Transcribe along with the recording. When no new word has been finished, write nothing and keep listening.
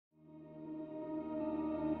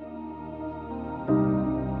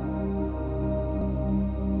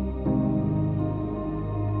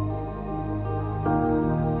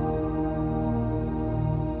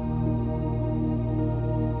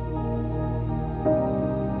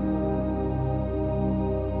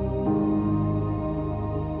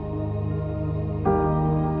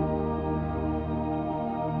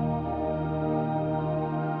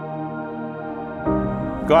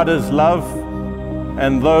God is love,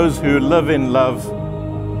 and those who live in love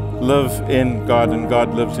live in God, and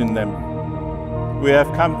God lives in them. We have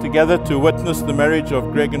come together to witness the marriage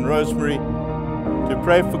of Greg and Rosemary, to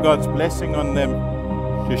pray for God's blessing on them,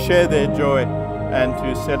 to share their joy, and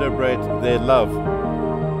to celebrate their love.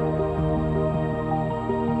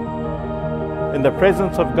 In the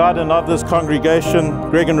presence of God and of this congregation,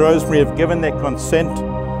 Greg and Rosemary have given their consent.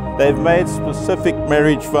 They've made specific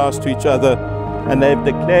marriage vows to each other, and they've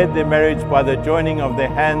declared their marriage by the joining of their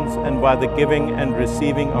hands and by the giving and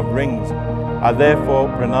receiving of rings. I therefore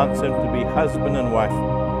pronounce them to be husband and wife.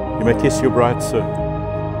 You may kiss your bride, sir.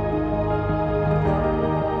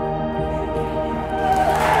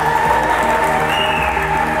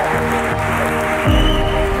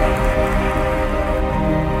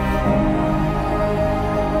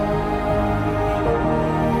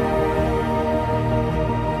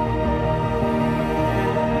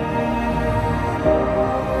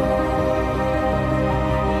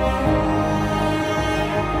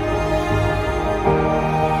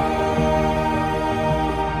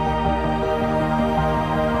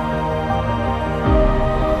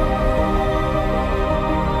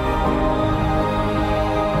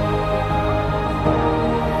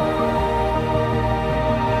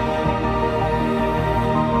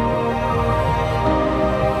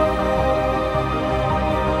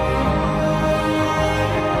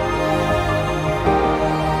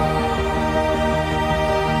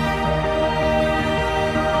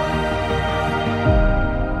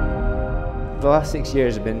 The last 6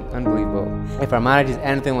 years have been unbelievable. If our marriage is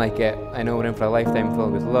anything like it, I know we're in for a lifetime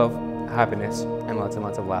filled with love, happiness, and lots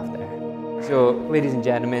of laughter. So, ladies and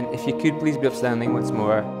gentlemen, if you could please be upstanding once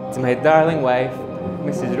more to my darling wife,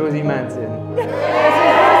 Mrs. Rosie Manson.